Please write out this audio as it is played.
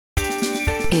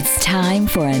It's time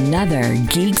for another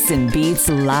Geeks and Beats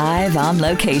live on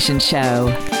location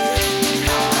show.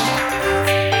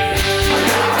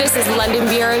 This is London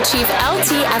Bureau Chief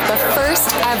LT at the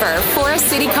first ever Forest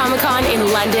City Comicon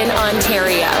in London,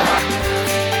 Ontario.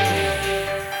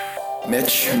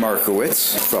 Mitch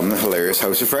Markowitz from the hilarious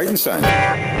House of Frightenstein.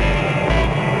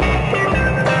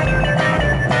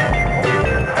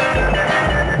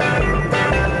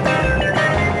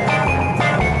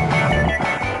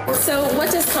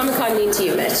 Comicon mean to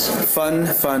you, Mitch? Fun,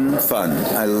 fun, fun.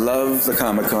 I love the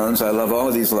Comicons. I love all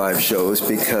of these live shows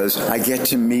because I get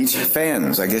to meet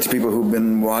fans. I get to people who've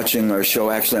been watching our show.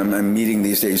 Actually, I'm meeting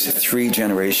these days 3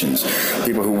 generations.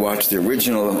 People who watched the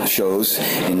original shows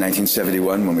in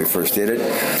 1971 when we first did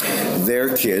it.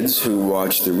 Their kids who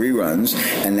watched the reruns,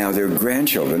 and now their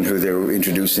grandchildren who they're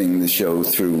introducing the show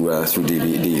through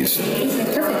DVDs.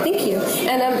 Perfect, thank you.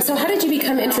 And so how did you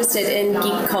become interested in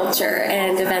geek culture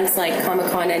and events like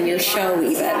Comicon and your show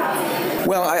even?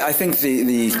 Well, I think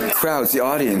the crowds, the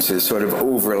audiences sort of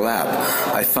overlap.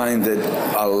 I find that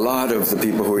a lot of the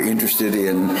people who are interested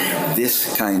in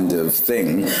this kind of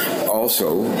thing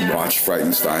also watched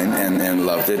Frightenstein and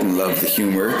loved it and loved the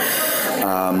humor.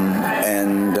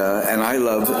 And I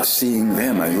love seeing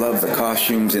them. I love the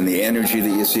costumes and the energy that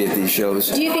you see at these shows.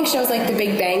 Do you think shows like The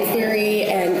Big Bang Theory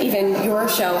and even your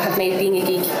show have made being a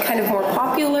geek kind of more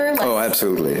popular? Oh,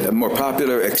 absolutely. More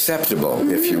popular, acceptable,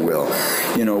 if you will.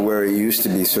 You know, where it used to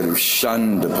be sort of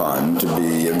shunned upon to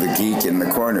be the geek in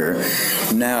the corner.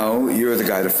 Now you're the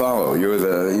guy to follow. You're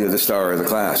the star of the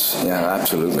class. Yeah,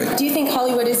 absolutely. Do you think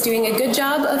Hollywood is doing a good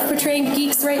job of portraying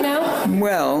geeks right now?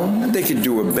 Well, they could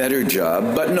do a better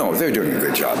job, but no, they're doing a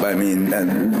good job. I mean,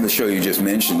 and the show you just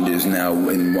mentioned is now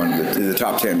in one of the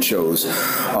top 10 shows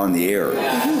on the air,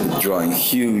 drawing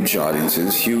huge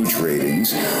audiences, huge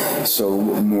ratings. So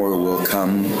more will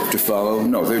come to follow.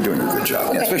 No, they're doing a good job,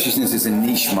 okay. Yeah, especially since it's a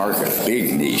niche market,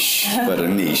 big niche, but a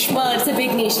niche market. Well, it's a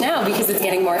big niche now because it's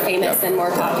getting more famous and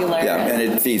more popular. Yeah, and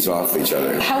it feeds off each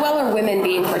other. How well are women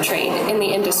being portrayed in the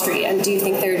industry, and do you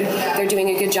think they're doing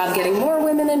a good job getting more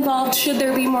women involved? Should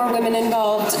there be more women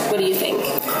involved? What do you think?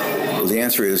 Well, the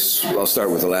answer is, I'll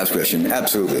start with the last question.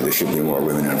 Absolutely, there should be more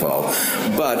women involved.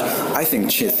 But I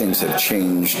think things have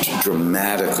changed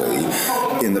dramatically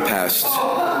in the past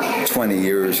 20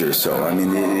 years or so. I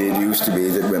mean, it used to be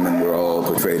that women were all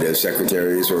portrayed as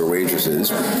secretaries or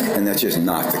waitresses, and that's just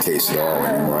not the case at all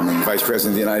anymore. I mean, the Vice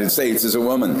President of the United States is a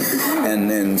woman,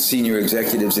 and senior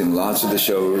executives in lots of the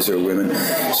shows are women.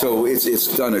 So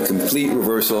it's done a complete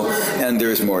reversal, and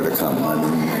there's more to come. I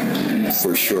mean,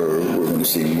 for sure, we're going to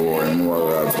see more and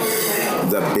more of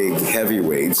the big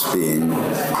heavyweights being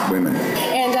women.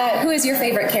 And who is your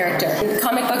favorite character?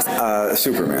 Comic books?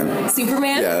 Superman.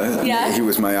 Superman? Yeah. He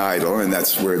was my idol, and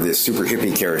that's where this super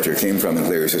hippie character came from in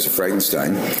Hilarious House of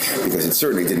Frightenstein, because it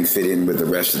certainly didn't fit in with the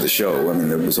rest of the show. I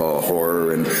mean, it was all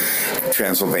horror and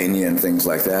Transylvania and things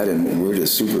like that, and where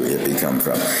does super hippie come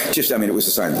from? It was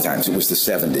a sign of the times. It was the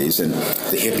 70s, and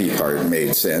the hippie part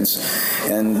made sense,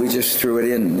 and we just threw it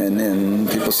in, and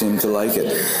people seemed to like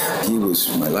it. He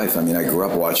was my life. I mean, I grew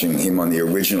up watching him on the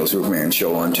original Superman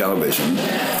show on television,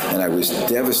 and I was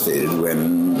devastated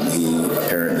when he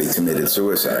apparently committed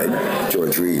suicide.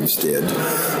 George Reeves did.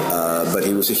 But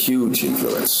he was a huge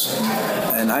influence.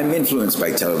 And I'm influenced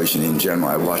by television in general.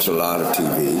 I watch a lot of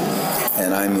TV,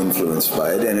 and I'm influenced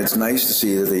by it. And it's nice to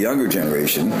see that the younger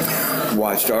generation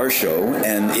watched our show,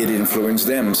 and it influenced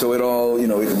them. So it all,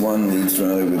 one leads to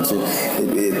another.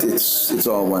 It's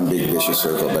all one big vicious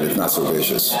circle, but it's not so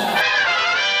vicious.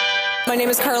 My name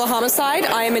is Carla Homicide.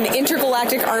 I am an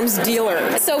intergalactic arms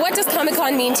dealer. So what does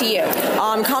Comicon mean to you?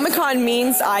 Comicon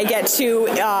means I get to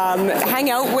hang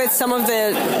out with some of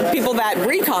the people that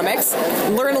read comics,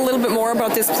 learn a little bit more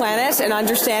about this planet, and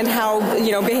understand how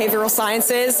behavioral science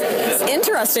is. It's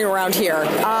interesting around here.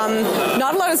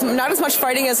 Not as much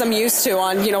fighting as I'm used to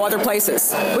on other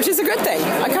places, which is a good thing.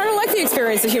 I kind of like the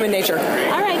experience of human nature.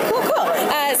 All right, cool.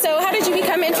 So how did you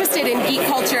become interested in geek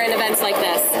culture and events like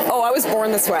this? Oh, I was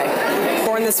born this way.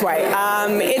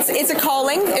 It's a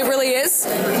calling. It really is.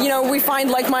 We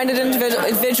find like-minded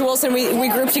individuals, and we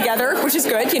group together, which is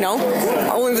good.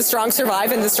 Only the strong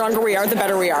survive, and the stronger we are, the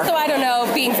better we are. So I don't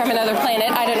know, being from another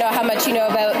planet, I don't know how much you know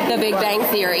about The Big Bang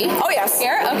Theory. Oh yes.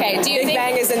 Here? Okay. Do you Big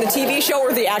Bang is in the TV show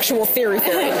or the actual theory?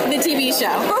 The TV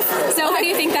show. So how do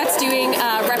you think that's doing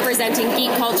representing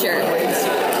geek culture?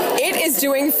 It is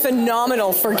doing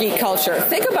phenomenal for geek culture.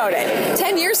 Think about it.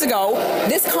 10 years ago,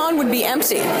 this con would be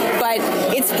empty, but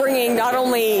it's bringing not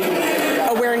only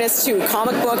awareness to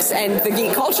comic books and the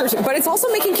geek culture, but it's also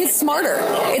making kids smarter.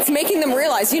 It's making them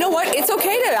realize, it's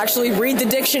okay to actually read the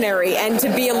dictionary and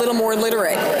to be a little more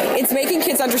literate. it's making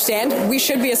kids understand we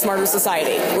should be a smarter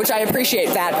society, which I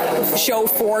appreciate that show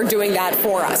for doing that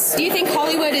for us. Do you think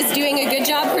Hollywood is doing a good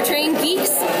job portraying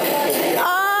geeks?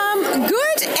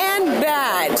 Good and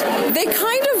bad. They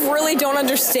kind of really don't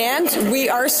understand we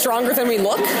are stronger than we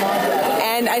look,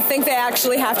 and I think they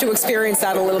actually have to experience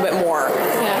that a little bit more.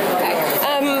 Yeah.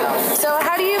 Okay. So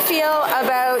how do you feel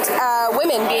about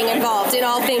women being involved in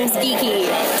all things geeky?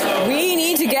 We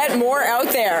need to get more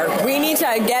out there. We need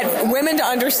to get women to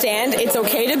understand it's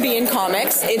okay to be in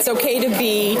comics, it's okay to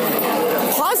be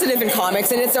positive in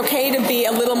comics, and it's okay to be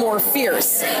a little more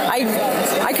fierce.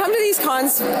 I come to these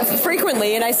cons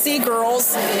frequently, and I see girls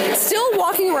still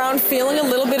walking around feeling a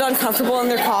little bit uncomfortable in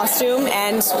their costume,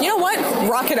 and you know what?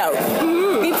 Rock it out.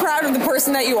 Be proud of the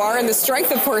person that you are and the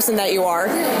strength of person that you are,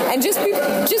 and just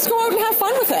go out and have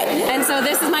fun with it. And so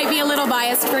this might be a little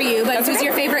biased for you, but who's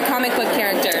your favorite comic book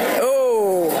character?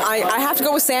 I have to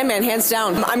go with Sandman, hands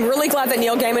down. I'm really glad that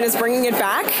Neil Gaiman is bringing it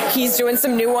back. He's doing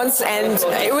some new ones, and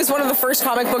it was one of the first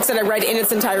comic books that I read in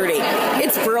its entirety.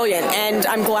 It's brilliant, and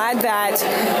I'm glad that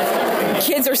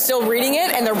kids are still reading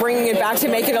it, and they're bringing it back to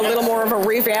make it a little more of a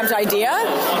revamped idea.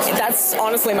 That's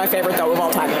honestly my favorite, though, of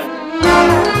all time.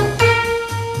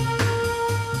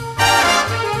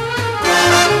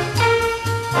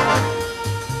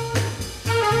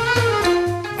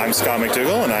 I'm Scott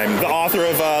McDougall, and I'm the author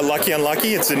of Lucky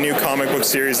Unlucky. It's a new comic book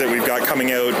series that we've got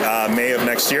coming out May of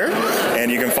next year, and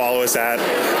you can follow us at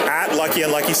Lucky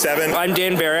Unlucky 7. I'm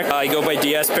Dan Barrick. I go by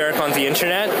DS Barrick on the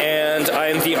internet, and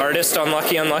I'm the artist on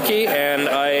Lucky Unlucky, and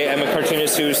I am a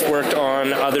cartoonist who's worked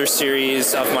on other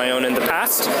series of my own in the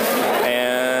past,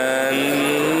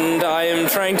 and I am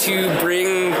trying to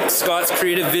bring Scott's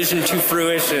creative vision to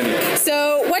fruition.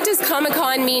 So what does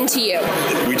Comicon mean to you?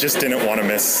 We just didn't want to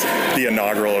miss the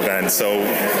inaugural event, so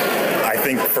I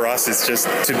think for us it's just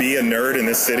to be a nerd in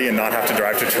this city and not have to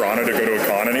drive to Toronto to go to a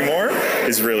con anymore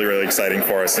is really, really exciting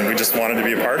for us, and we just wanted to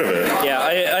be a part of it. Yeah,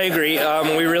 I agree.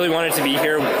 We really wanted to be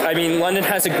here. I mean, London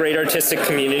has a great artistic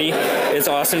community. It's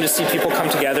awesome to see people come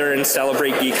together and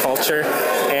celebrate geek culture,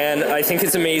 and I think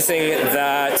it's amazing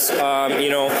that,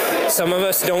 some of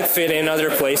us don't fit in other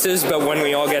places, but when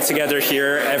we all get together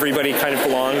here, everybody kind of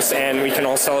belongs, and we can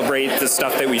all celebrate the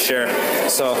stuff that we share.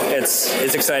 So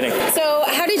it's exciting. So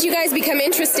how did you guys become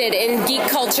interested in geek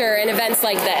culture and events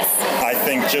like this? I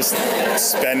think just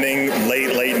spending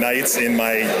late nights in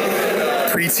my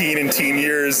preteen and teen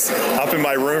years up in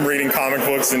my room reading comic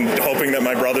books and hoping that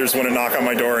my brothers wouldn't knock on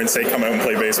my door and say, come out and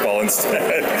play baseball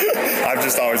instead. I've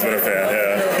just always been a fan,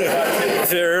 yeah.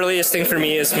 The earliest thing for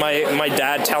me is my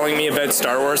dad telling me about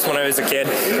Star Wars when I was a kid.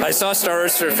 I saw Star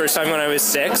Wars for the first time when I was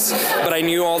 6, but I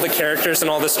knew all the characters and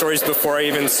all the stories before I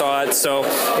even saw it, so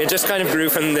it just kind of grew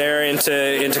from there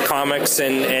into comics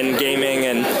and gaming,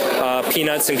 and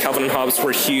Peanuts and Calvin and Hobbes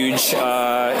were huge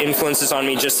influences on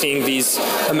me, just seeing these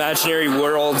imaginary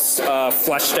worlds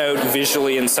fleshed out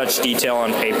visually in such detail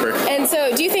on paper. And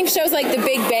so do you think shows like The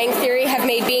Big Bang Theory have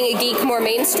made being a geek more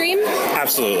mainstream?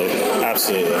 Absolutely.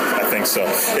 I think so.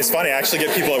 It's funny, I actually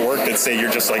get people at work that say you're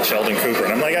just like Sheldon Cooper,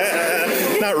 and I'm like,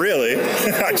 not really.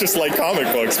 I just like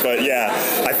comic books, but yeah,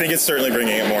 I think it's certainly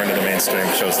bringing it more into the mainstream,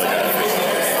 shows like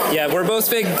that. Yeah, we're both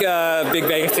big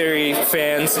Bang Theory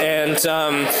fans, and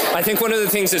I think one of the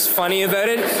things that's funny about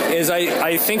it is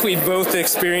I think we both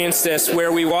experienced this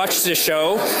where we watched the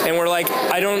show and we're like,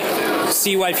 I don't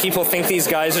see why people think these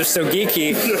guys are so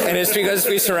geeky, and it's because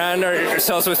we surround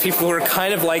ourselves with people who are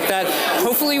kind of like that.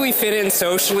 Hopefully we fit in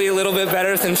socially a little bit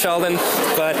better than Sheldon,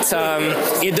 but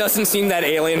it doesn't seem that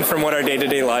alien from what our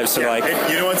day-to-day lives are like.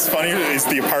 You know what's funny is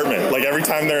the apartment. Like every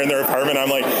time they're in their apartment, I'm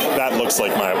like, that looks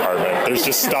like my apartment. There's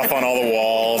just stuff on all the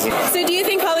walls. So do you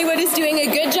think Hollywood is doing a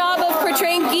good job of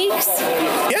portraying geeks?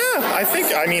 Yeah,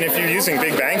 I mean, if you're using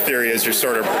Big Bang Theory as your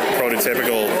sort of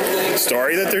prototypical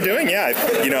story that they're doing, yeah,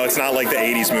 it's not like the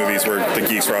 80s movies where the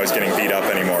geeks were always getting beat up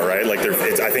anymore, right? Like,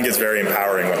 I think it's very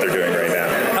empowering what they're doing right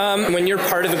now. When you're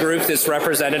part of a group that's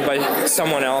represented by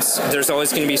someone else, there's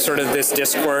always going to be sort of this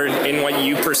discord in what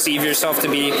you perceive yourself to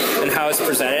be and how it's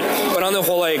presented. But on the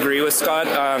whole, I agree with Scott.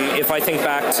 If I think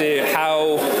back to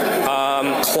how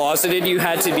closeted you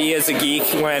had to be as a geek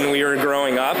when we were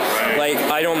growing up, like,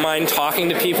 I don't mind talking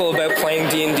to people about playing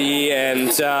D&D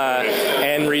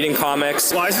and reading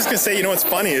comics. Well, I was just going to say, you know what's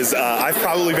funny is I've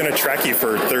probably been a Trekkie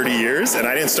for 30 years, and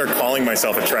I didn't start calling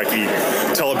myself a Trekkie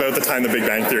until about the time the Big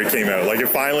Bang Theory came out. Like, it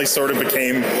finally sort of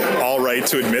became all right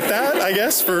to admit that, I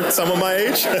guess, for some of my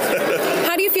age.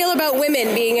 How do you feel about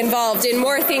women being involved in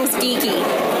more things geeky?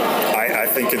 I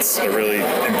think it's a really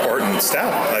important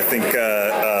step. I think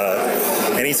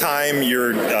anytime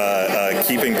you're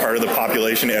keeping part of the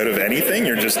population out of anything,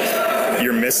 you're just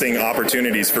you're missing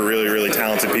opportunities for really, really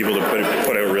talented people to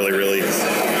put out really, really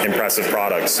impressive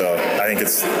products. So I think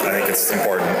it's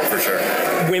important for sure.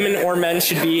 Women or men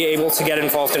should be able to get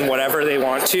involved in whatever they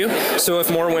want to. So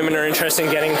if more women are interested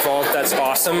in getting involved, that's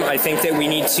awesome. I think that we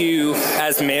need to,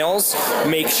 as males,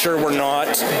 make sure we're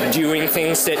not doing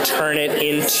things that turn it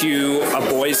into a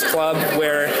boys' club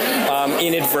where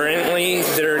inadvertently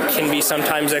there can be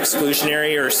sometimes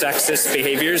exclusionary or sexist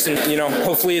behaviors. And,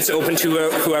 hopefully it's open to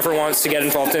whoever wants to get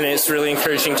involved in it. It's really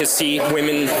encouraging to see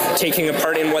women taking a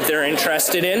part in what they're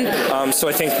interested in. So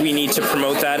I think we need to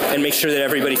promote that and make sure that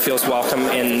everybody feels welcome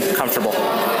and comfortable.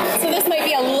 So this might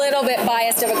be a little bit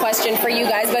biased of a question for you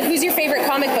guys, but who's your favorite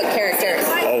comic book character?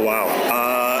 Oh, wow.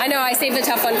 I know, I saved a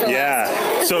tough one for last.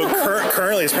 Yeah. So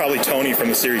currently it's probably Tony from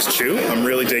the series Chew. I'm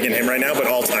really digging him right now, but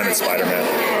all time it's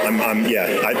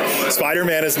Spider-Man.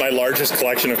 Spider-Man is my largest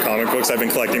collection of comic books. I've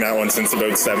been collecting that one since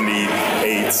about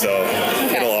 78, so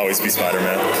it'll always be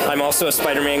Spider-Man. I'm also a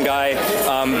Spider-Man guy.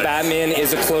 Batman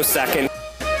is a close second.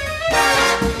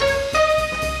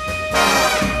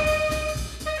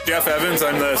 Jeff Evans.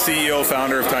 I'm the CEO,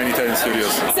 founder of Tiny Titan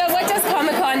Studios. So what does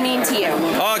Comicon mean to you?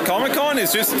 Comicon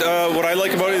is just, what I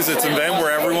like about it is it's an event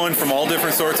where everyone from all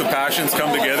different sorts of passions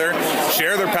come together,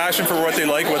 share their passion for what they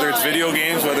like, whether it's video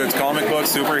games, whether it's comic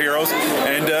books, superheroes,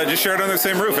 and just share it under the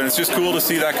same roof. And it's just cool to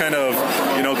see that kind of,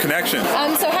 connection.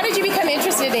 So how did you become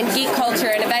interested in geek culture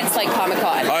and events like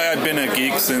Comicon? I've been a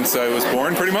geek since I was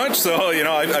born, pretty much. So,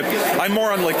 I'm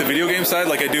more on like the video game side.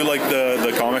 Like I do like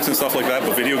the comics and stuff like that,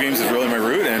 but video games is really my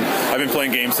root. And I've been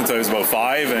playing games since I was about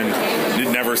 5, and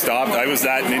it never stopped. I was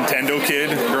that Nintendo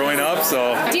kid growing up.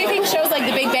 So, do you think shows like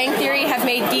The Big Bang Theory have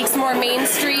made geeks more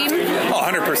mainstream? Oh,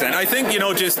 100%. I think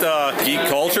just geek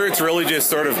culture. It's really just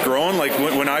sort of grown. Like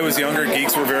when I was younger,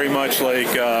 geeks were very much like,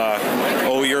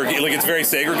 you're a geek. Like it's very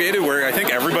segregated. Where I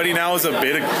think everybody now is a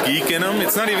bit of geek in them.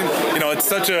 It's not even, it's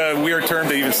such a weird term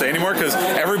to even say anymore because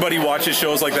everybody watches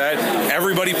shows like that.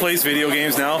 Everybody plays video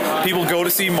games now. People go to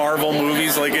see Marvel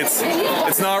movies. Like it's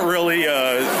not really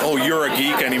you're a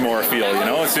geek anymore feel.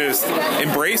 It's just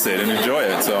embrace it and enjoy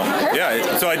it. So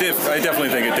yeah. So I definitely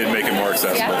think it did make it more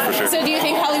accessible for sure. So do you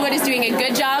think Hollywood is doing a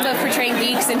good job of portraying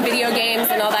geeks in video games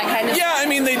and all that kind of stuff? Yeah, I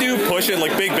mean they do push it.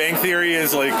 Like Big Bang Theory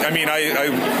is like,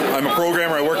 I'm a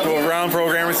programmer. I work around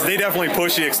programmers. They definitely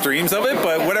push the extremes of it,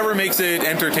 but whatever makes it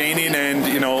entertaining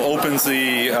and opens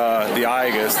the eye,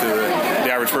 I guess, to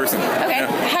the average person. Okay.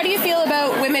 Yeah. How do you feel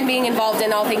about women being involved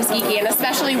in all things geeky, and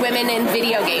especially women in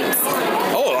video games?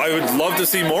 Oh, I would love to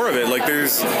see more of it. Like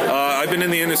I've been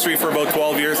in the industry for about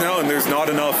 12 years now, and there's not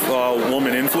enough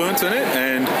woman influence in it,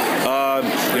 and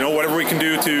whatever we can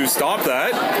do to stop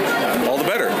that, all the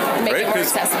better. Make right? it more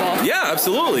accessible. Yeah,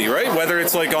 absolutely, right? Whether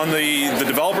it's like on the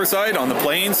developer side, on the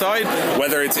playing side,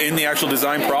 whether it's in the actual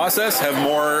design process, have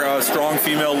more strong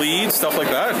female leads, stuff like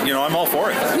that. I'm all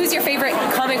for it. Who's your favorite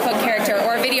comic book character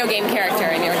or video game character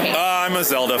in your case? I'm a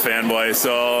Zelda fanboy,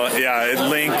 so yeah,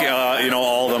 Link,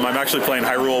 all of them. I'm actually playing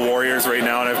Hyrule Warriors right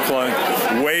now, and I've put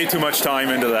way too much time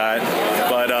into that.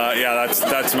 But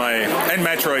that's my, and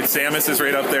Metroid. Samus is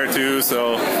right up there too,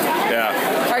 so yeah.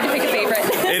 Hard to pick a favorite.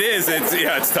 It is.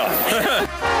 It's tough.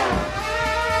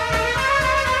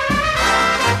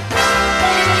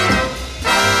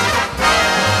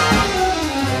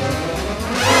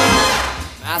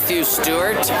 Matthew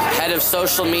Stewart, head of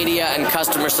social media and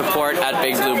customer support at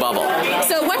Big Blue Bubble.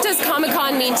 So what does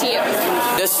Comicon mean to you?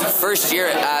 This first year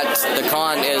at the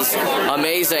con is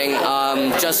amazing.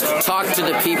 Just talk to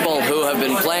the people who have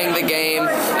been playing the game,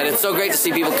 and it's so great to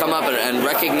see people come up and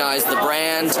recognize the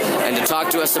brand and to talk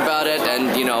to us about it,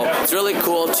 and it's really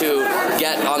cool to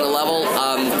get on the level.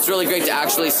 It's really great to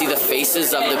actually see the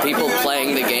faces of the people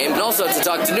playing the game, and also to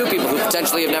talk to new people who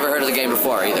potentially have never heard of the game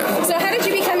before either. So how did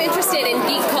you become interested in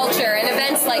geek culture and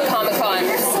events like Comicon?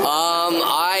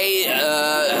 I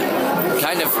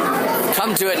kind of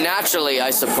come to it naturally, I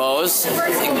suppose.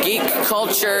 Geek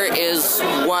culture is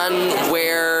one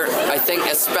where I think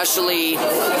especially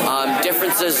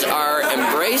differences are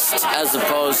embraced as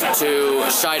opposed to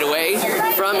shied away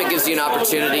from. It gives you an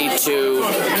opportunity to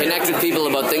connect with people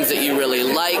about things that you really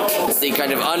like. It's the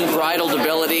kind of unbridled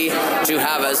ability to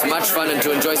have as much fun and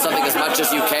to enjoy something as much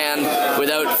as you can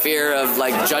without fear of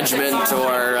judgment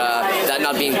or that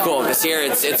not being cool. Because here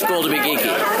it's cool to be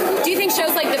geeky. Do you think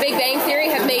shows like The Big Bang Theory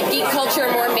have made geek culture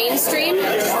more mainstream?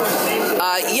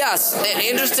 Yes.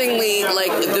 Interestingly,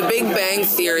 The Big Bang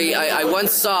Theory, I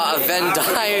once saw a Venn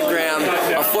diagram,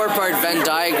 a 4-part Venn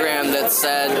diagram that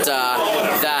said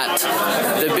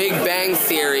that The Big Bang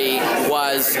Theory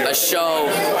was was a show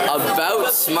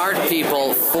about smart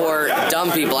people for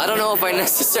dumb people. I don't know if I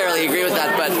necessarily agree with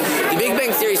that, but The Big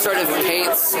Bang Theory sort of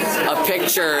paints a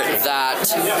picture that,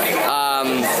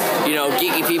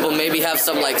 geeky people maybe have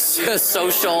some like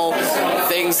social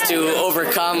things to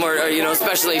overcome, or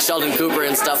especially Sheldon Cooper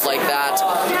and stuff like that.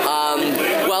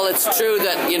 Well, it's true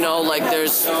that,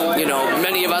 there's,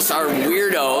 many of us are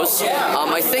weirdos.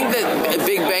 I think that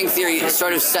Big Bang Theory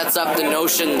sort of sets up the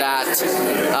notion that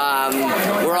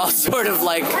we're all sort of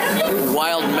like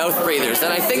wild mouth breathers.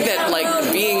 And I think that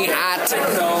like being at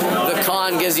the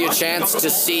con gives you a chance to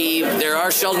see there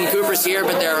are Sheldon Coopers here,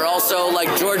 but there are also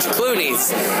like George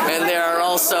Clooney's, and there are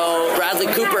also Bradley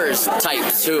Cooper's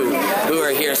types who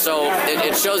are here. So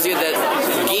it shows you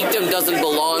that geekdom doesn't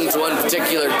belong to one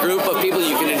particular group of people.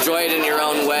 You can enjoy it in your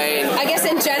own way. I guess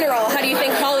in general, how do you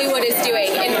think Hollywood is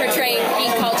doing in portraying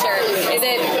geek culture? Is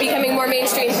it becoming more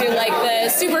mainstream through like the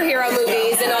superhero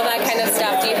movies and all that kind of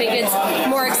stuff? Do you think it's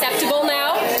more acceptable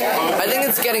now? I think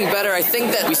it's getting better. I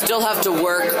think that we still have to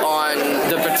work on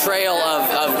the portrayal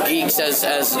of geeks as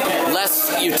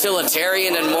less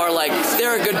utilitarian and more like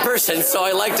they're a good person, so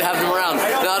I like to have them around.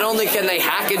 Not only can they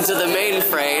hack into the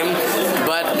mainframe,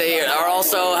 but they are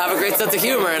also have a great sense of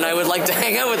humor, and I would like to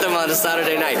hang out with them on a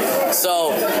Saturday night.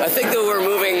 So I think that we're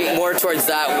moving more towards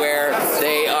that, where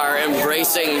they are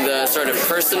embracing the sort of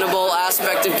personable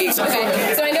aspect of geeks.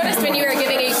 Okay. So I noticed when you were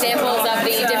giving examples of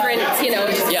the different,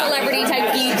 celebrity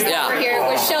type geeks that were here,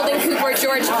 it was Sheldon Cooper,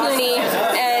 George Clooney,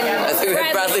 and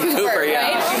Bradley Cooper,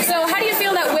 right? So how do you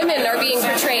feel that women are being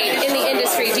portrayed in the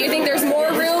industry? Do you think there's more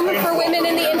room for women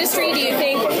in the industry? Do you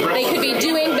think they could be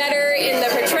doing better in the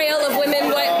portrayal of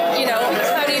women?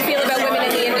 How do you feel about women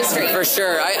in the industry? For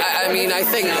sure. I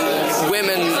think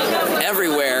women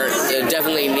everywhere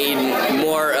definitely need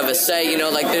more of a say.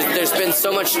 There's been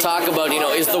so much talk about,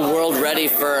 is the world ready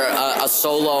for a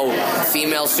solo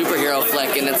female superhero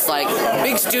flick? And it's like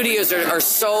big studios are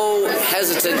so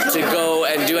hesitant to go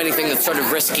and do anything that's sort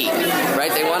of risky,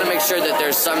 right? They want to make sure that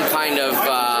there's some kind of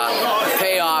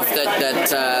payoff, that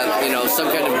some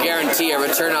kind of guarantee, a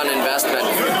return on investment.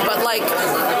 But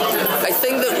I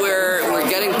think that we're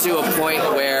getting to a point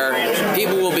where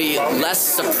people will be less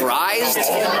surprised,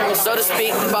 so to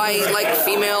speak, by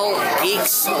female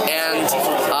geeks, and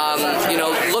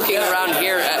looking around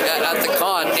here at the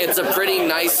con, it's a pretty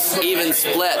nice even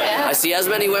split. I see as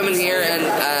many women here and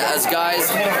as guys.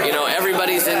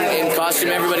 Everybody's in costume.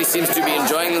 Everybody seems to be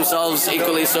enjoying themselves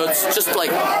equally, so it's just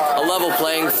like a level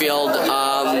playing field.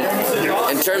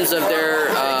 In terms of their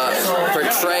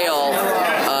portrayal,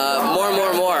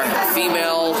 more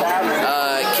female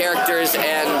characters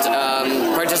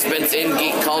and participants in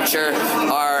geek culture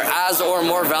are as or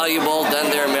more valuable than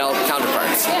their male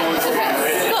counterparts. Yeah,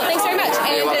 okay. Well, thanks very much.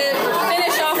 And to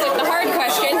finish off with the hard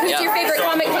question, who's your favorite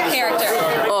comic book character?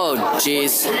 Oh,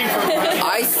 jeez.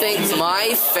 I think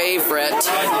my favorite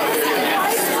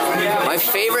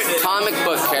comic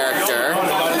book character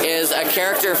is a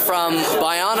character from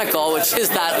Bionicle, which is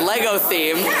that Lego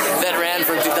theme that ran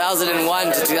from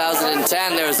 2001 to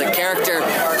 2010. There was a character,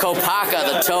 Kopaka,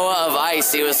 the Toa of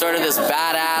Ice. He was sort of this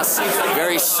badass,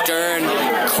 very stern,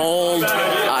 cold,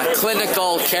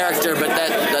 clinical character, but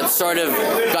that sort of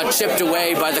got chipped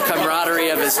away by the camaraderie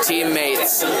of his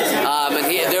teammates.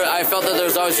 I felt that there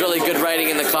was always really good writing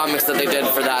in the comics that they did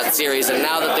for that series, and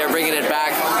now that they're bringing it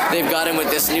back, they've got him with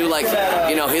this new,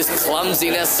 his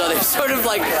clumsiness, so they've sort of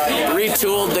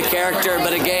retooled the character,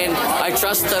 but again, I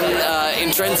trust them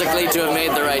intrinsically to have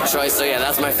made the right choice, so yeah,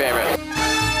 that's my favorite.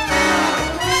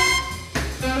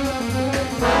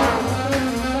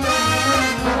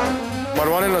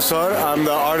 I'm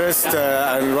the artist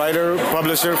and writer,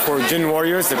 publisher for Jinn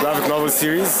Warriors, the graphic novel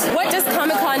series. What does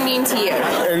Comicon mean to you?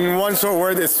 In one short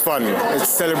word, it's fun. It's a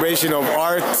celebration of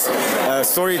art,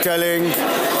 storytelling,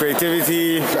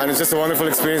 creativity, and it's just a wonderful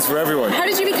experience for everyone. How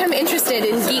did you become interested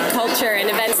in geek culture and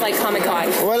events like Comicon?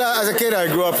 Well, as a kid, I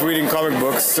grew up reading comic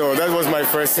books, so that was my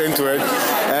first into it.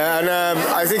 And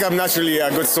I think I'm naturally a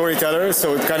good storyteller,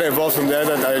 so it kind of evolved from there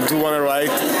that I do want to write.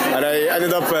 And I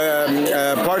ended up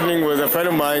partnering with a friend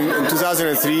of mine in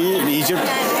 2003 in Egypt,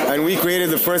 and we created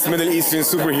the first Middle Eastern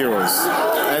superheroes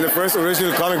and the first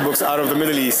original comic books out of the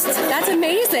Middle East. That's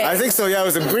amazing. I think so, yeah. It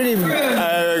was a pretty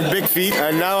big feat,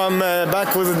 and now I'm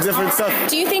back with different stuff.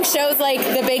 Do you think shows like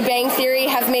The Big Bang Theory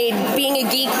have made being a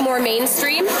geek more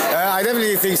mainstream? I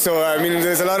definitely think so. I mean,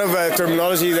 there's a lot of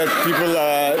terminology that people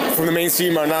from the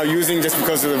mainstream are now using just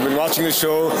because they've been watching the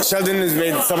show. Sheldon has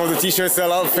made some of the t-shirts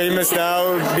sell out famous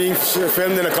now. Being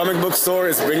filmed in a comic book store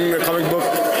is bringing the comic book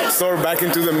store back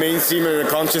into the mainstream and the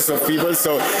conscious of people.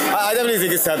 So I definitely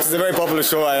think it's a very popular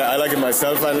show. I like it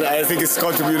myself, and I think it's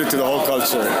contributed to the whole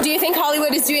culture. Do you think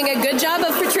Hollywood is doing a good job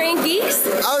of portraying geeks?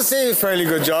 I would say a fairly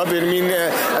good job. I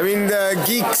mean, the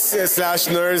geeks slash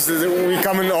nerds, we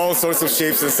come in all sorts of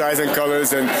shapes and sizes and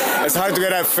colors, and it's hard to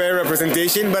get a fair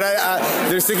representation. But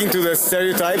they're sticking to the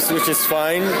stereotypes, which is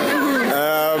fine.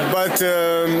 But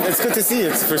it's good to see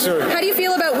it for sure. How do you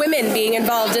feel about women being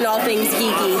involved in all things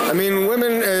geeky? I mean,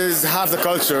 women is half the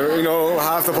culture,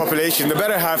 half the population, the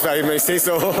better half, I may say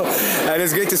so. And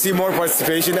it's great to see more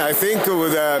participation. I think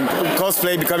with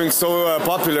cosplay becoming so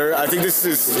popular, I think this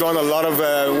has drawn a lot of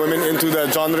women into the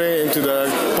genre, into the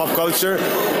pop culture,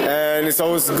 and it's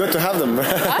always good to have them.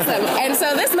 Awesome. And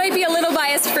so this might be a little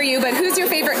biased for you, but who's your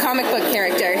favorite comic book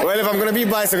character? Well, if I'm going to be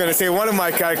biased, I'm going to say one of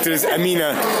my characters,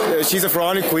 Amina. She's a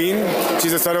Pharaonic queen.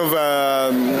 She's the son of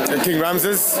King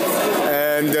Ramses,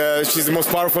 and she's the most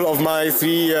powerful of my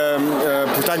three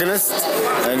protagonists.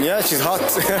 And yeah, she's hot.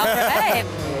 All right.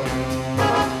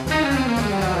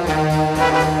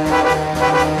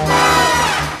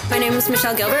 My name is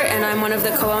Michelle Gilbert, and I'm one of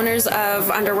the co-owners of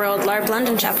Underworld LARP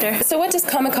London chapter. So what does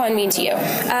Comicon mean to you?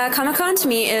 Comicon to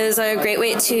me is a great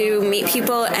way to meet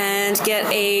people and get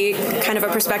a kind of a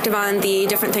perspective on the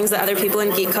different things that other people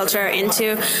in geek culture are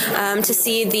into, to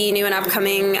see the new and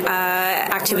upcoming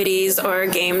activities or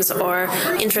games or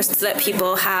interests that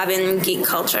people have in geek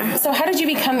culture. So how did you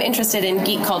become interested in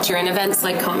geek culture and events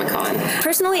like Comicon?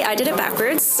 Personally, I did it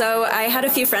backwards. So I had a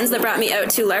few friends that brought me out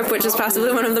to LARP, which is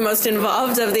possibly one of the most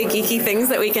involved of the geeky things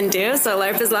that we can do. So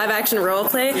LARP is live action role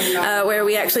play, where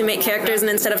we actually make characters, and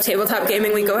instead of tabletop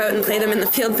gaming, we go out and play them in the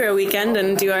field for a weekend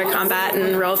and do our combat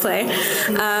and role play.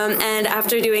 And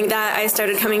after doing that, I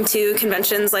started coming to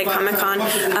conventions like Comicon,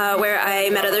 where I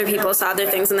met other people, saw other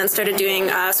things, and then started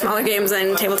doing smaller games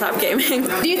and tabletop gaming.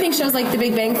 Do you think shows like The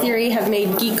Big Bang Theory have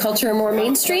made geek culture more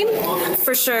mainstream?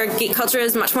 For sure, geek culture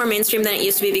is much more mainstream than it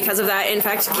used to be because of that. In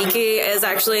fact, geeky is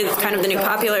actually kind of the new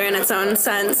popular in its own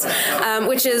sense,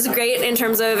 which is great in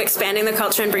terms of expanding the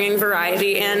culture and bringing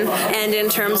variety in, and in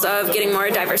terms of getting more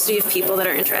diversity of people that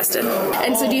are interested.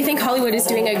 And so do you think Hollywood is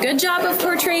doing a good job of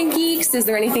portraying geeks? Is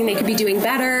there anything they could be doing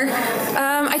better?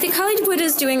 I think Hollywood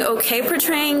is doing okay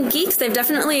portraying geeks. They've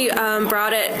definitely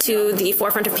brought it to the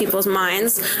forefront of people's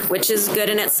minds, which is good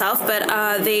in itself,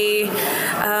 but they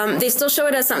still show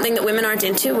it as something that women aren't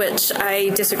into, which I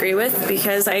disagree with,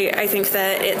 because I think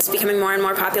that it's becoming more and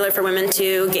more popular for women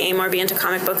to game or be into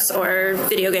comic books or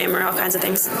video game or all kinds of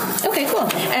things. Okay, cool.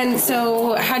 And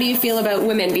so how do you feel about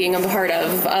women being a part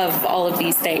of all of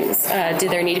these things? Do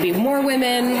there need to be more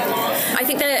women? I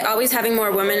think that always having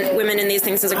more women in these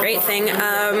things is a great thing.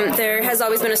 There has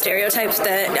always been a stereotype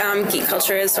that geek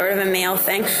culture is sort of a male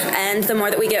thing, and the more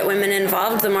that we get women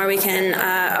involved, the more we can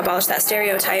abolish that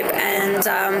stereotype, and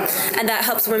that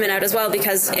helps women out as well,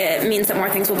 because it means that more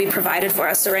things will be provided for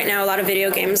us. So right now, a lot of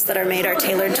video games that are made are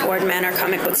tailored toward men, or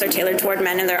comic books are tailored toward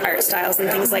men in their art styles and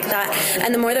things like that.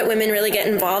 And the more that women really get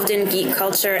involved in geek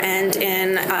culture and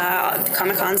in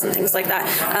Comic-Cons and things like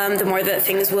that, the more that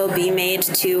things will be made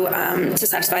to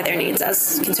satisfy their needs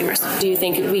as consumers. Do you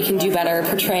think we can do better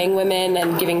portraying women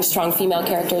and giving strong female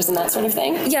characters and that sort of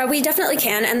thing? Yeah, we definitely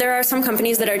can, and there are some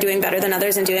companies that are doing better than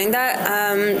others in doing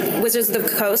that. Wizards of the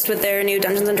Coast, with their new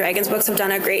Dungeons & Dragons books, have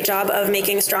done a great job of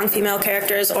making strong female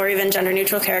characters, or even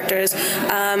gender-neutral characters,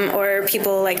 or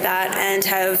people like that, and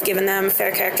have given them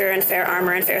fair character and fair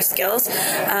armor and fair skills.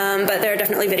 But there are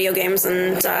definitely video games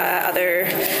and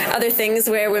other things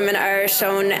where women are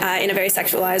shown in a very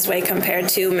sexualized way compared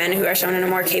to men who are shown in a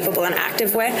more capable and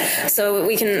active way. So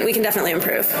we can definitely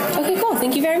improve. Okay, cool.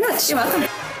 Thank you very much. You're welcome.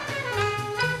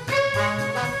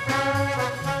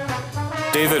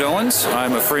 David Owens.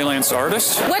 I'm a freelance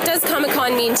artist. What does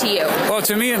Comicon mean to you? Well,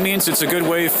 to me it means it's a good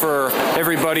way for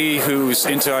everybody who's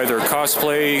into either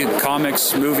cosplay,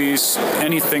 comics, movies,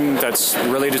 anything that's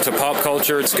related to pop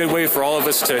culture. It's a good way for all of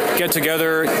us to get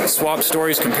together, swap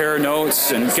stories, compare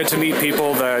notes, and get to meet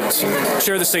people that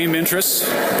share the same interests,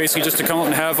 basically just to come out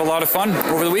and have a lot of fun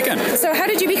over the weekend. So how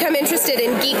did you become interested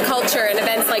in geek culture and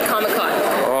events like Comicon?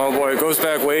 Oh boy, it goes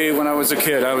back way when I was a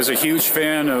kid. I was a huge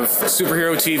fan of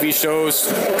superhero TV shows,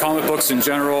 comic books in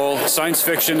general, science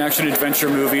fiction, action-adventure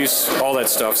movies, all that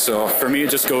stuff. So for me, it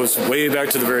just goes way back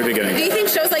to the very beginning. Do you think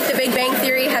shows like The Big Bang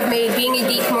Theory have made being a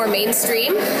geek more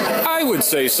mainstream? I would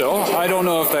say so. I don't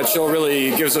know if that show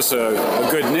really gives us a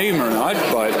good name or not,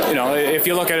 but if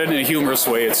you look at it in a humorous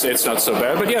way, it's not so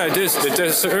bad. But yeah,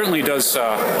 it certainly does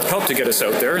help to get us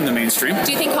out there in the mainstream.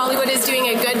 Do you think Hollywood is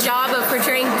doing a good job of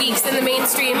portraying geeks in the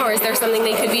mainstream, or is there something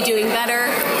they could be doing better?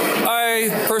 I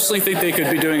personally think they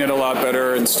could be doing it a lot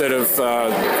better instead of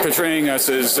portraying us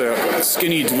as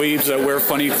skinny dweebs that wear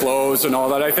funny clothes and all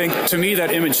that. I think, to me,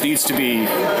 that image needs to be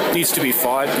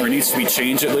fought, or needs to be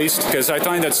changed at least, because I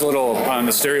find that's a little on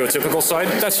the stereotypical side.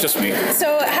 That's just me.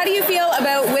 So how do you feel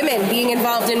about women being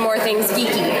involved in more things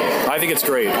geeky? I think it's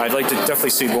great. I'd like to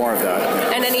definitely see more of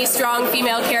that. And any strong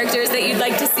female characters that you'd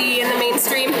like to see in the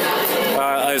mainstream?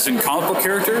 As in comic book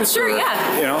characters? Sure,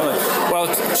 yeah. You know,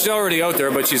 well, she's already out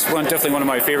there, but she's definitely one of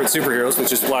my favorite superheroes,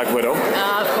 which is Black Widow.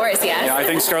 Of course, yes. Yeah, I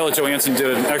think Scarlett Johansson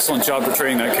did an excellent job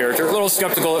portraying that character. A little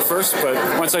skeptical at first, but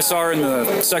once I saw her in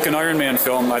the second Iron Man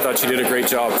film, I thought she did a great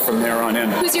job from there on in.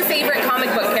 Who's your favorite comic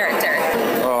book character?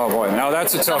 Oh boy, now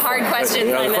that's a tough hard question.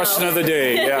 The question of the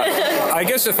day, yeah. I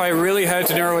guess if I really had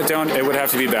to narrow it down, it would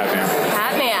have to be Batman.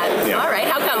 Batman. Yeah. All right.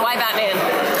 How come? Why Batman?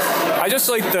 I just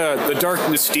like the dark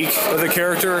mystique of the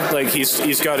character. Like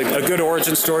he's got a good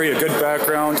origin story, a good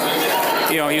background.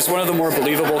 You know, he's one of the more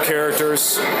believable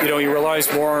characters. You know, he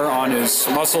relies more on his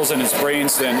muscles and his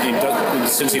brains than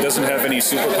since he doesn't have any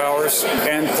superpowers.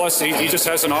 And plus, he just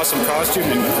has an awesome costume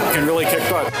and can really kick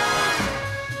butt.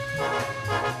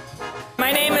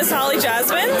 My name is Holly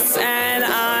Jasmines, and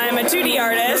I'm a 2D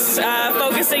artist,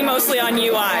 focusing mostly on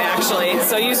UI, actually,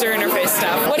 so user interface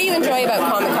stuff. What do you enjoy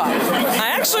about Comicon? I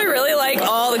actually really like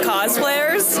all the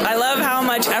cosplayers. I love how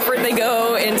much effort they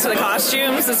go into the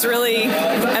costumes. It's really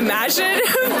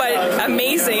imaginative, but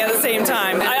amazing at the same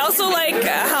time. I also like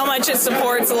how much it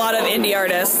supports a lot of indie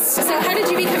artists. So how did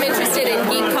you become interested in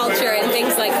geek culture and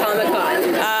things like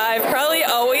Comicon? I've probably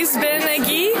always been a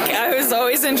geek. I was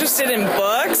always interested in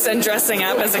books and dressing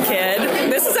up as a kid.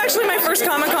 This is actually my first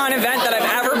Comic-Con event that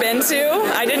I've ever been to.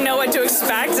 I didn't know what to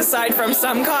expect aside from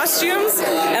some costumes,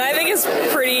 and I think it's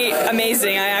pretty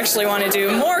amazing. I actually want to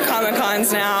do more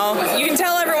Comic-Cons now. You can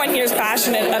tell everyone here is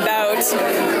passionate about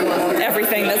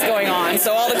everything that's going on.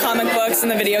 So all the comic books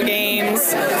and the video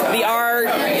games, the art,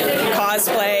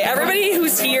 cosplay, everybody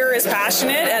who's here is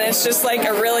passionate, and it's just like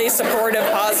a really supportive,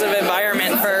 positive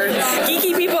environment for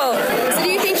geeky people. So do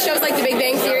you think shows like The Big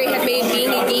Bang Theory have made being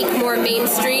a geek more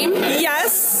mainstream?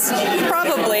 Yes,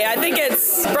 probably. I think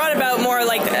it's brought about more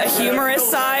like a humorous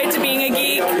side to being a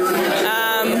geek.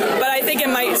 But I think it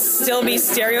might still be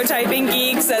stereotyping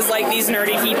geeks as like these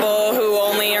nerdy people who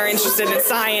only are interested in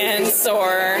science,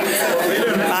 or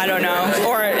I don't know.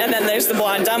 And then there's the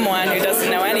blonde dumb one who doesn't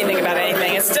know anything about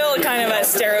anything. It's still kind of a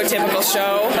stereotypical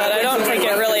show, but I don't think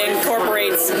it really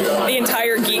incorporates the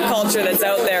entire geek culture that's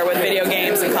out there with video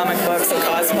games and comic books and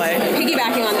cosplay.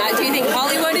 Piggybacking on that, do you think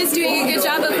Hollywood is doing a good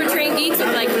job of portraying geeks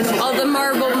with like all the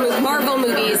Marvel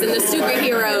movies and the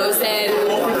superheroes?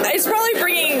 And it's probably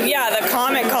bringing the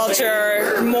comic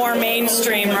culture more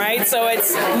mainstream, right? So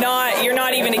you're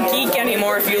not even a geek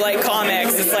anymore if you like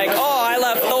comics. It's like, oh, I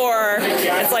love Thor.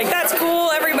 It's like, that's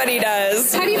cool, everybody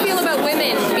does. How do you feel about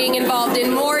women being involved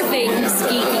in more things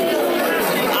geeky?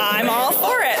 I'm all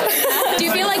for it. Do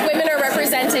you feel like women are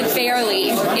represented fairly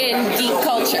in geek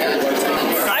culture?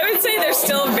 I would say they're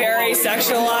still very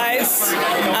sexualized.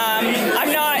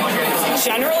 I'm not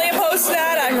generally opposed to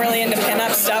that. I'm really into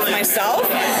pinup stuff myself,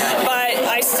 but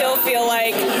I still feel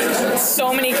like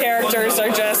so many characters are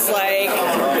just like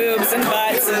boobs and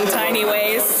butts and tiny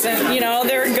waists, and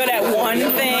they're good at one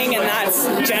thing, and that's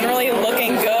generally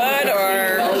looking good,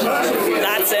 or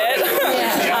that's it.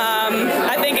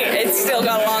 I think it's still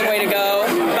got a long way to go,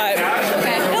 but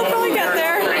they'll probably get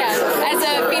there. Yeah. As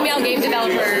a female game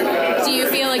developer, do you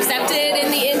feel accepted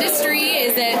in the industry?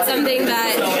 Is it something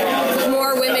that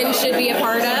more women should be a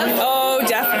part of? Oh,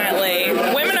 definitely.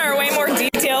 Women are way more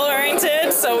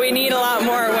detail-oriented, so we need a lot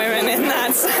more women in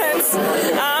that sense.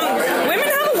 Women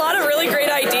have a lot of really great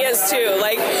ideas, too.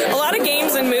 Like, a lot of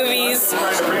games and movies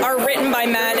are written by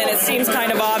men, and it seems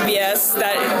kind of obvious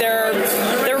that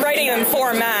they're writing them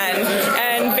for men.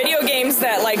 And video games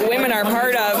that, like, women are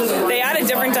part of, they add a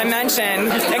different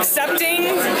dimension. Accepting,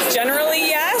 generally,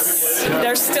 yes.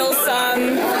 There's still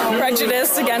some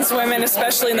prejudice against women,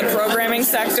 especially in the programming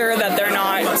sector, that they're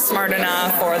not smart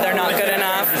enough or they're not good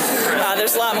enough.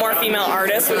 There's a lot more female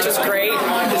artists, which is great,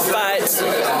 but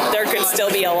there could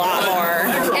still be a lot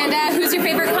more. And who's your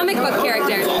favorite comic book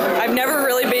character? I've never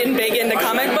really been big into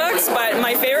comic books, but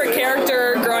my favorite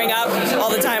character growing up all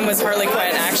the time was Harley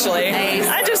Quinn, actually. Nice.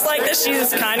 I just like that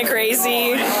she's kind of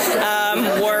crazy,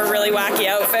 wore a really wacky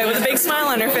outfit with a big smile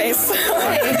on her face.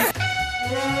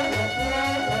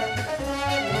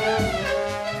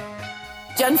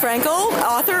 Jen Frankel,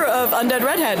 author of Undead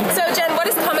Redhead. So, Jen, what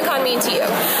does Comicon mean to you?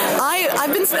 I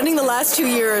I've been spending the last 2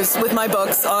 years with my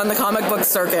books on the comic book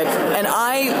circuit, and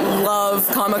I love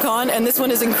Comicon, and this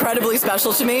one is incredibly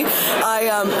special to me. I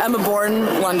am a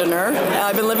born Londoner.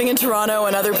 I've been living in Toronto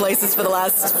and other places for the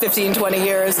last 15, 20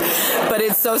 years, but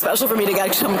it's so special for me to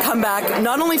get to come back,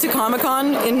 not only to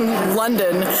Comicon in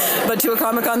London, but to a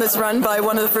Comicon that's run by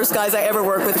one of the first guys I ever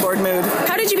worked with, Gord Mood.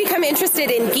 How did you become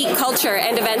interested in geek culture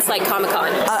and events like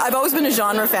Comicon? I've always been a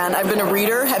genre fan. I've been a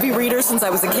reader, heavy reader, since I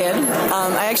was a kid.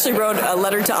 I actually wrote a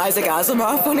letter to Isaac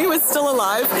Asimov when he was still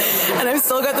alive, and I've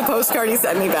still got the postcard he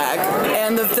sent me back.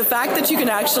 And the fact that you can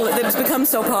actually, that it's become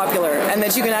so popular, and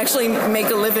that you can actually make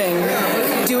a living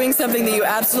doing something that you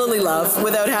absolutely love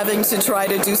without having to try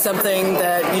to do something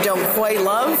that you don't quite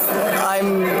love,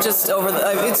 I'm just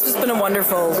it's just been a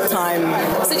wonderful time.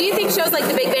 So do you think shows like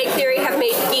The Big Bang Theory have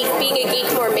made being a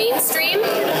geek more mainstream?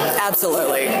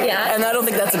 Absolutely. Yeah. And I don't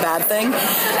think that's a bad thing.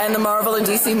 And the Marvel and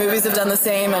DC movies have done the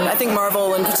same, and I think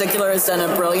Marvel in particular has done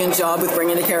a brilliant job with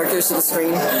bringing the characters to the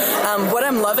screen. What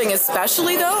I'm loving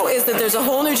especially, though, is that there's a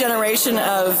whole new generation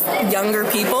of younger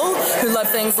people who love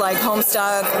things like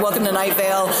Homestuck, Welcome to Night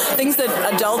Vale, things that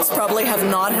adults probably have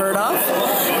not heard of,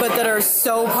 but that are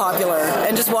so popular.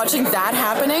 And just watching that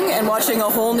happening and watching a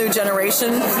whole new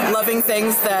generation loving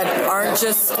things that aren't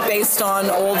just based on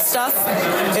old stuff,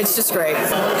 it's just great.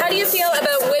 How do you feel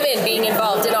about women being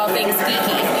involved in all things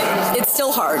geeky? It's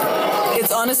still hard.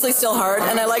 It's honestly still hard,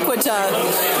 and I like what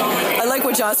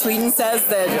Joss Whedon says,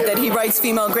 that he writes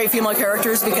great female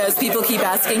characters because people keep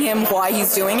asking him why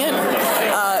he's doing it.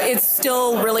 It's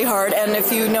still really hard, and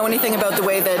if you know anything about the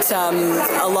way that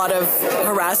a lot of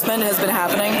harassment has been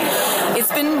happening,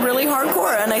 it's been really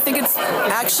hardcore, and I think it's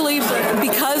actually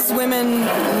because women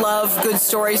love good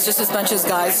stories just as much as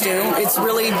guys do. It's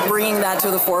really bringing that to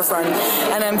the forefront,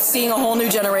 and I'm seeing a whole new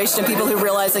generation of people who are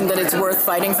realizing that it's worth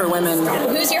fighting for women.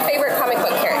 Who's your favorite comic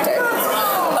book character?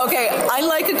 Okay, I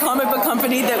like a comic book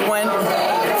company that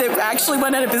actually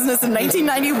went out of business in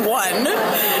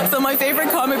 1991. So my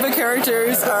favorite comic book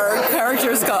characters are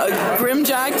characters called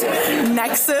Grimjack,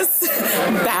 Nexus,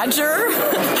 Badger.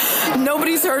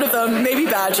 Nobody's heard of them, maybe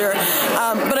Badger.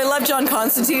 But I love John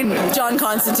Constantine. John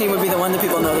Constantine would be the one that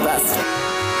people know the best.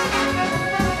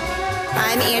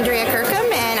 I'm Andrea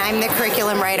Kirkham, and I'm the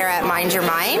curriculum writer at Mind Your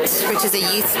Mind, which is a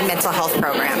youth mental health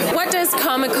program. What does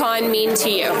Comicon mean to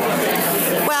you?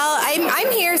 Well,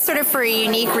 I'm here sort of for a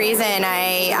unique reason.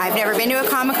 I've never been to a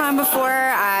Comicon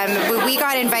before. We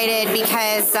got invited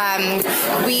because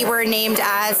we were named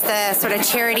as the sort of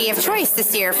charity of choice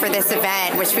this year for this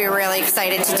event, which we were really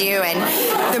excited to do.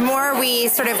 And the more we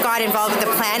sort of got involved with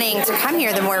the planning to come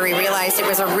here, the more we realized it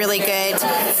was a really good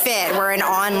fit. We're an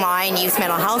online youth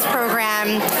mental health program.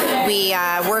 We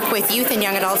work with youth and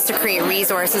young adults to create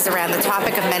resources around the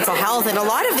topic of mental health. And a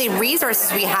lot of the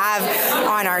resources we have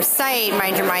on our site,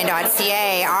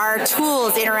 mindyourmind.ca, are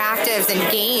tools, interactives,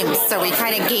 and games. So we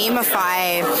kind of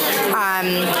gamify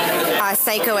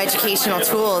psychoeducational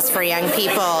tools for young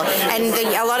people. And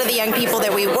a lot of the young people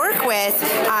that we work with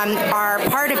are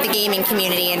part of the gaming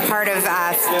community and part of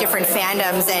different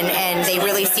fandoms, and they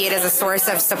really see it as a source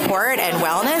of support and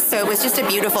wellness. So it was just a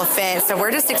beautiful fit. So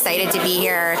we're just excited to be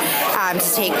here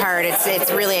to take part.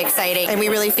 It's really exciting, and we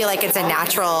really feel like it's a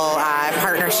natural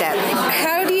partnership.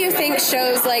 How do you think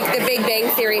shows like The Big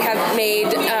Bang Theory have made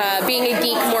being a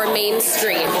geek more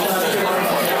mainstream?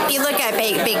 If you look at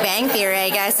Big Bang Theory, I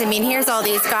guess, I mean, here's all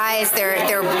these guys.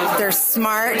 They're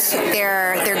smart.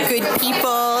 They're good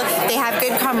people. They have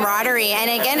good camaraderie, and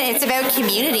again, it's about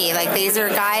community. Like, these are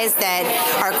guys that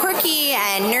are quirky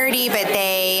and nerdy, but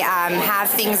they have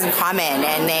things in common,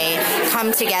 and they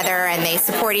come together and they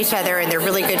support each other, and they're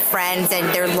really good friends,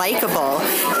 and they're likable.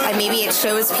 And maybe it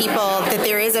shows people that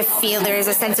there is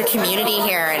a sense of community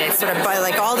here, and it's sort of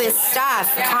like all this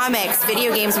stuff, comics,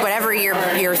 video games, whatever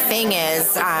your thing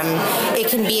is. It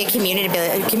can be a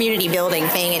community building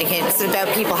thing, and it's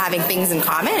about people having things in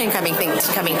common and coming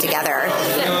together.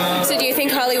 So do you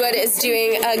think Hollywood is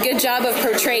doing a good job of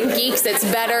portraying geeks that's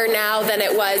better now than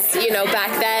it was,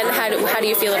 back then? How do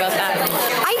you feel about that?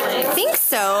 I think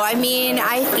so. I mean,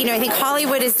 I think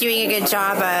Hollywood is doing a good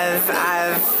job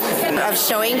of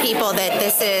showing people that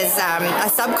this is a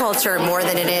subculture more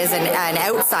than it is an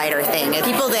outsider thing. And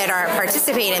people that are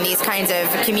participate in these kinds of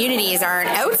communities aren't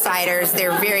outsiders;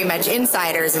 they're very much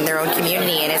insiders in their own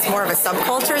community, and it's more of a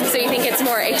subculture. So you think it's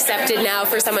more accepted now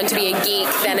for someone to be a geek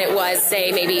than it was,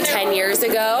 say, maybe 10 years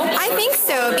ago? I think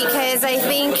so, because I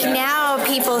think now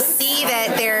people see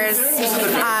that there's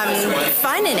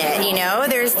fun in it, you know?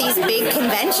 There's these big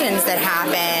conventions that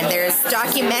happen. There's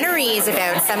documentaries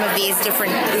about some of these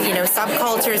different, you know,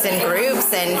 subcultures and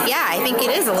groups. And yeah, I think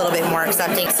it is a little bit more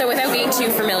accepting. So without being too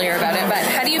familiar about it, but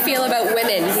how do you feel about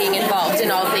women being involved in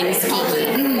all things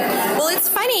geeky? Well, it's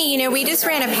funny, you know, we just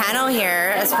ran a panel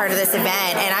here as part of this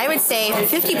event, and I would say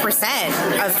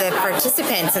 50% of the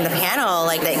participants in the panel,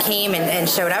 like, that came and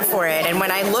showed up for it. And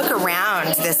when I look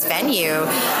around this venue,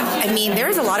 I mean,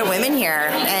 there's a lot of women here,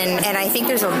 and I think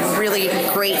there's a really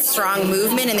great, strong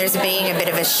movement, and there's being a bit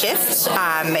of a shift,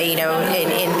 you know,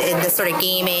 in the sort of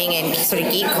gaming and sort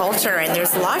of geek culture, and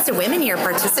there's lots of women here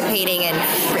participating, and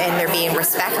they're being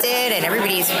respected, and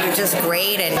everybody's just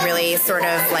great and really sort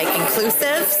of like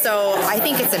inclusive. So I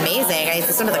think it's amazing.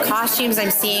 Some of the costumes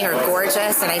I'm seeing are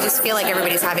gorgeous, and I just feel like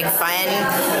everybody's having fun,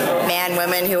 man,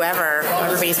 women, whoever,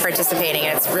 everybody's participating,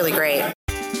 and it's really great.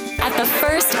 At the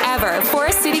first ever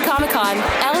Forest City Comicon,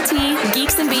 LT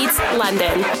Geeks and Beats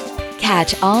London.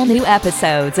 Catch all new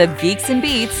episodes of Geeks and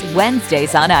Beats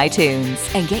Wednesdays on iTunes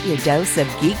and get your dose of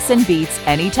Geeks and Beats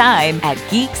anytime at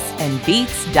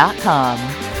geeksandbeats.com.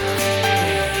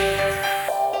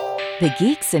 The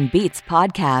Geeks and Beats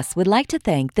podcast would like to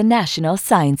thank the National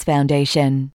Science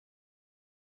Foundation.